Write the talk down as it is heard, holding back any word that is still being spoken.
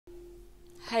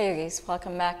Hi yogis,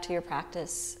 welcome back to your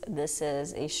practice. This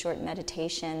is a short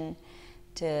meditation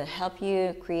to help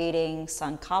you creating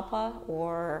Sankalpa,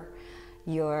 or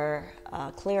your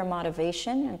clear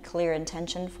motivation and clear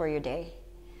intention for your day.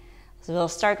 So we'll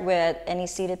start with any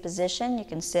seated position. You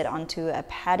can sit onto a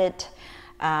padded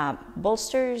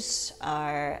bolsters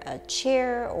or a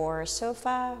chair or a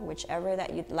sofa, whichever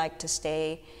that you'd like to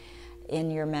stay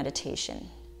in your meditation.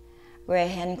 Go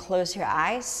ahead and close your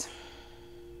eyes.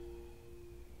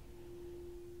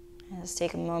 Just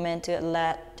take a moment to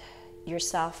let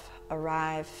yourself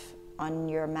arrive on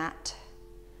your mat.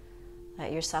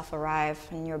 Let yourself arrive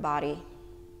in your body.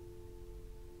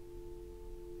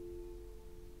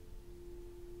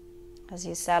 As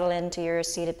you settle into your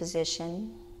seated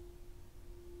position,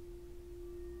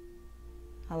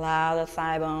 allow the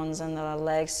thigh bones and the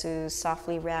legs to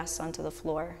softly rest onto the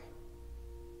floor.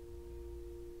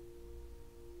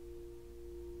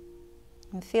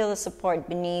 And feel the support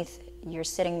beneath your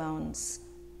sitting bones.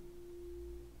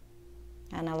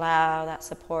 And allow that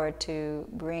support to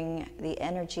bring the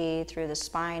energy through the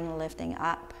spine, lifting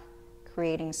up,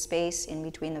 creating space in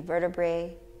between the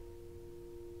vertebrae.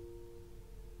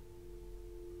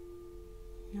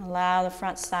 Allow the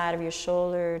front side of your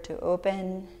shoulder to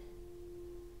open,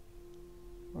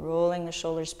 rolling the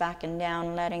shoulders back and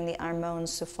down, letting the arm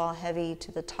bones to fall heavy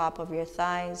to the top of your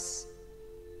thighs.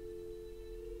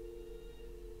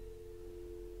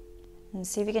 And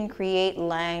see if you can create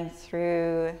length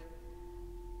through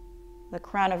the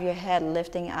crown of your head,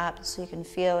 lifting up so you can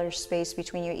feel your space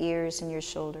between your ears and your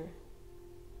shoulder.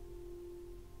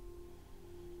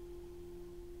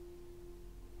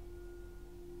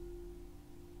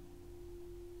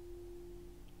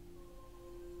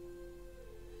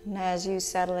 And as you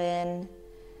settle in,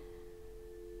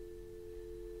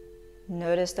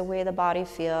 notice the way the body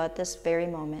feels at this very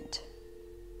moment.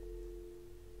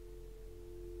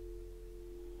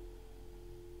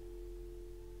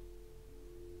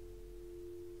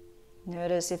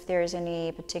 Notice if there's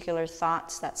any particular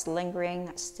thoughts that's lingering,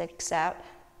 that sticks out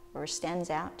or stands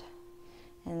out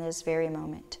in this very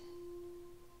moment.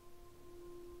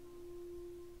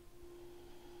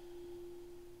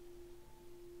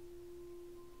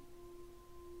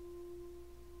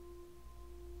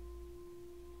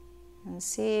 And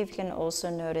see if you can also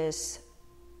notice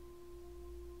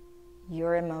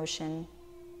your emotion.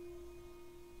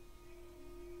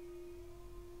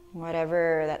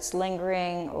 Whatever that's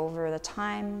lingering over the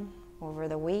time, over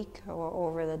the week, or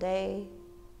over the day.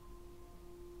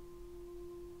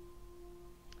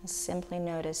 Simply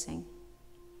noticing.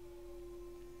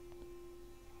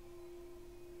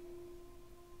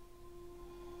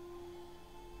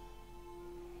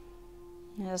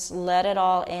 Just let it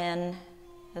all in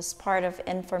as part of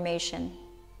information.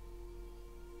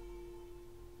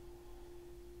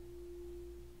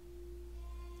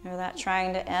 Without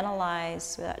trying to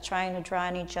analyze, without trying to draw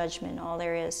any judgment, all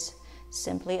there is,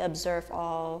 simply observe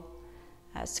all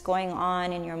that's going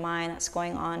on in your mind, that's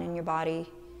going on in your body,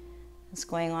 that's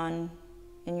going on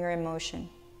in your emotion.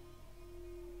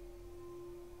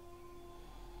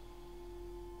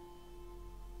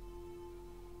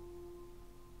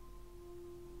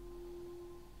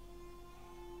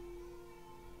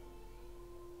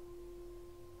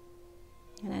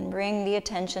 And then bring the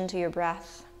attention to your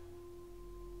breath.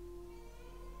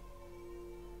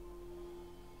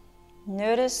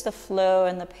 Notice the flow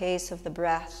and the pace of the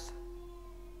breath.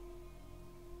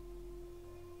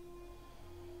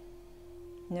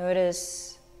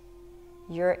 Notice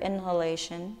your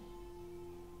inhalation.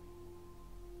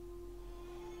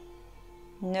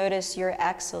 Notice your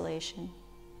exhalation.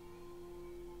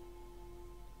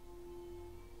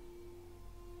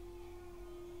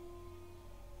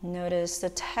 Notice the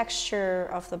texture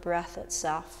of the breath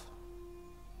itself.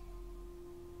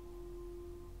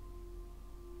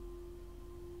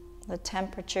 The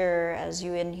temperature as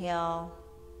you inhale,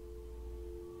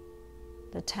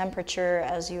 the temperature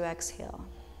as you exhale.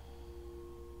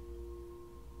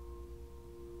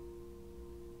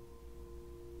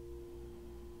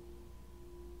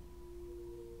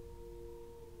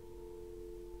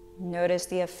 Notice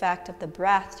the effect of the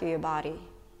breath through your body.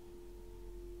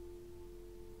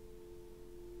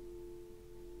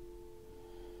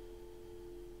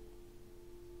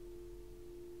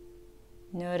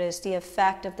 Notice the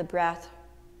effect of the breath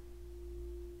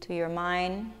to your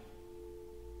mind.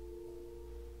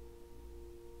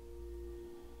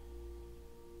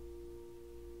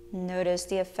 Notice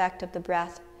the effect of the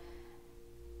breath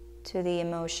to the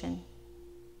emotion.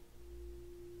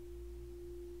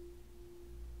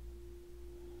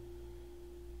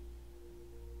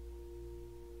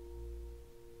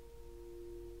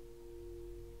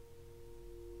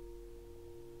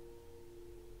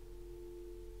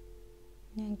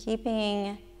 And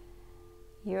keeping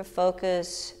your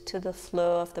focus to the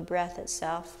flow of the breath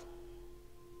itself.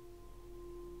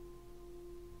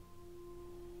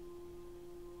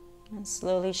 And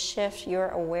slowly shift your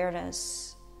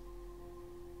awareness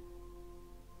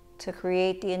to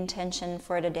create the intention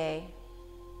for the day.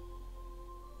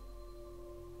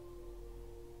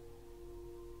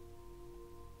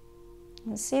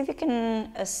 And see if you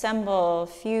can assemble a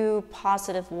few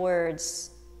positive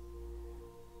words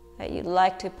that you'd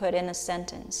like to put in a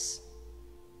sentence.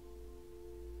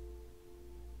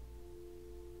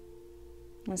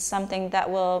 And something that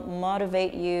will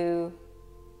motivate you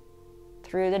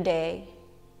through the day.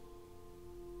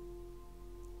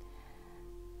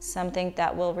 Something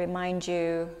that will remind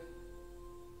you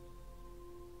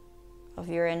of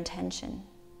your intention.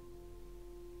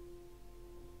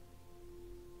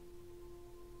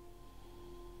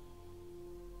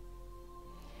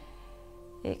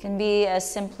 It can be as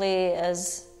simply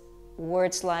as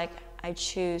words like, I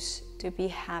choose to be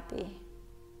happy.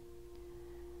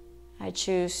 I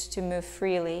choose to move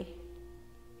freely.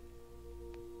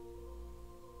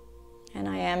 And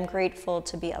I am grateful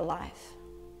to be alive.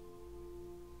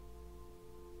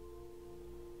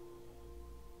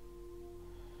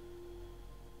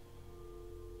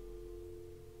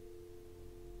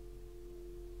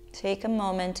 Take a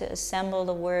moment to assemble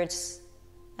the words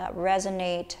that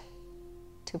resonate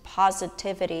to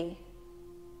positivity,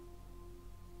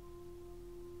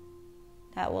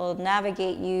 that will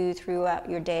navigate you throughout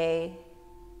your day,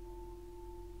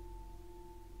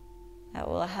 that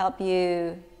will help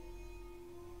you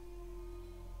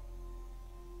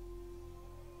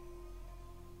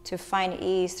to find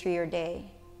ease through your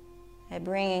day by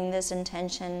bringing this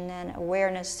intention and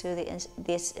awareness to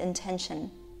this intention.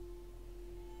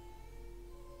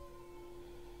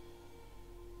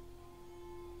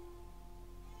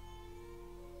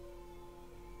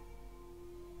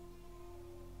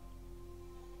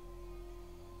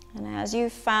 And as you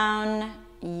found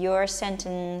your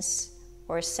sentence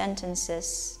or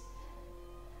sentences,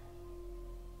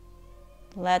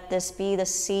 let this be the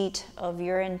seat of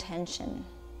your intention.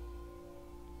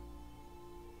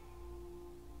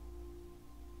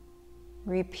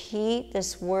 Repeat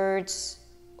these words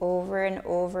over and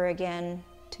over again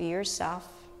to yourself.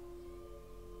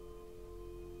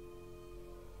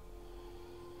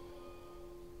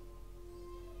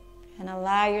 And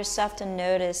allow yourself to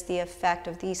notice the effect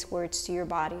of these words to your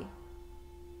body.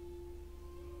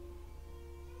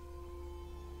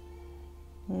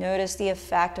 Notice the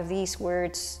effect of these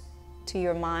words to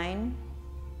your mind.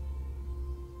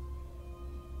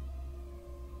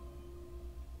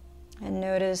 And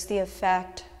notice the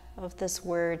effect of these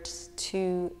words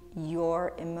to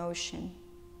your emotion.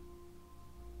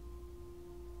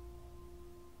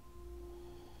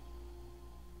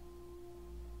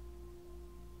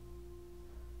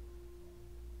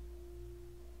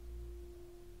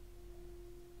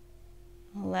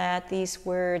 Let these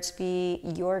words be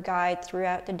your guide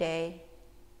throughout the day.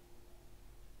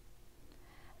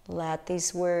 Let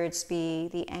these words be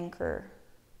the anchor.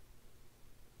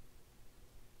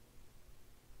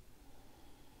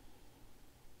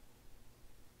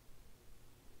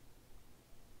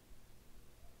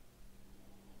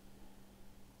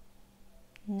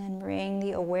 And then bring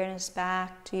the awareness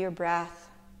back to your breath.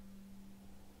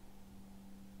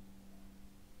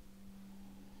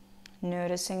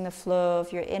 Noticing the flow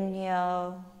of your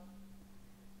inhale,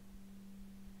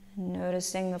 and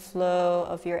noticing the flow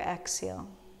of your exhale.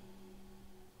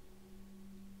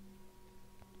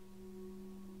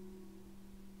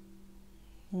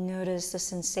 Notice the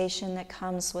sensation that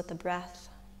comes with the breath.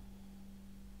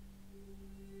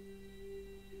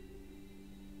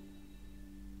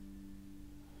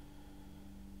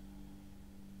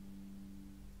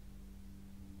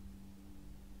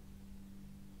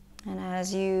 And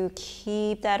as you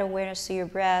keep that awareness to your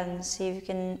breath, and see if you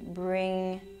can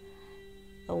bring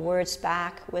the words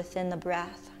back within the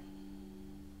breath.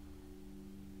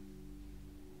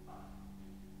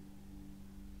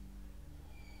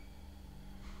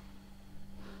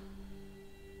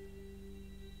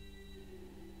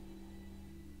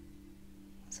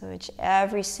 So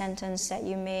every sentence that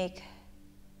you make,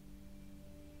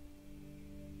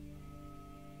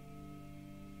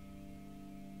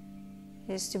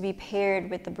 is to be paired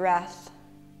with the breath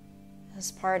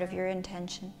as part of your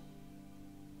intention.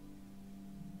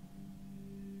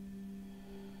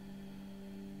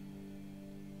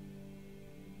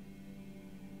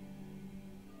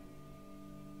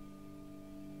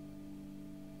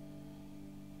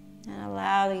 And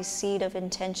allow the seed of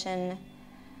intention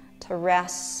to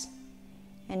rest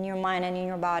in your mind and in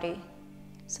your body,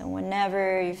 So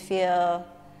whenever you feel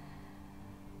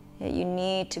that you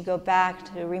need to go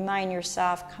back to remind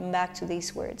yourself, come back to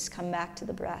these words, come back to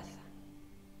the breath.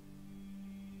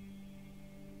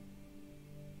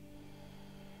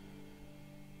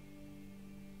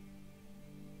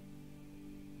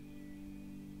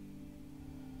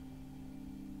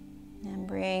 And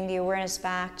bring the awareness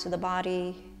back to the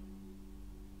body,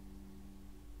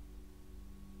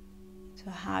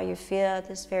 to how you feel at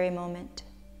this very moment.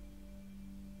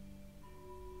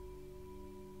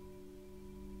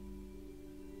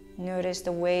 Notice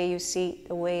the way you seat,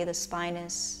 the way the spine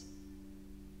is.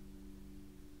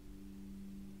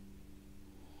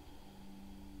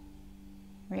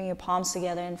 Bring your palms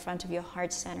together in front of your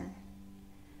heart center.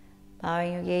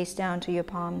 Bowing your gaze down to your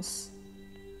palms.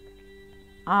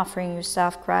 Offering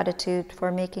yourself gratitude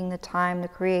for making the time to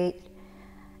create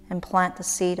and plant the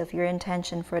seed of your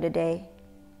intention for the day.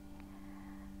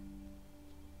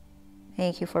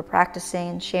 Thank you for practicing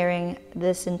and sharing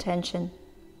this intention.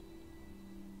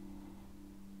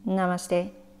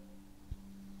 Namaste.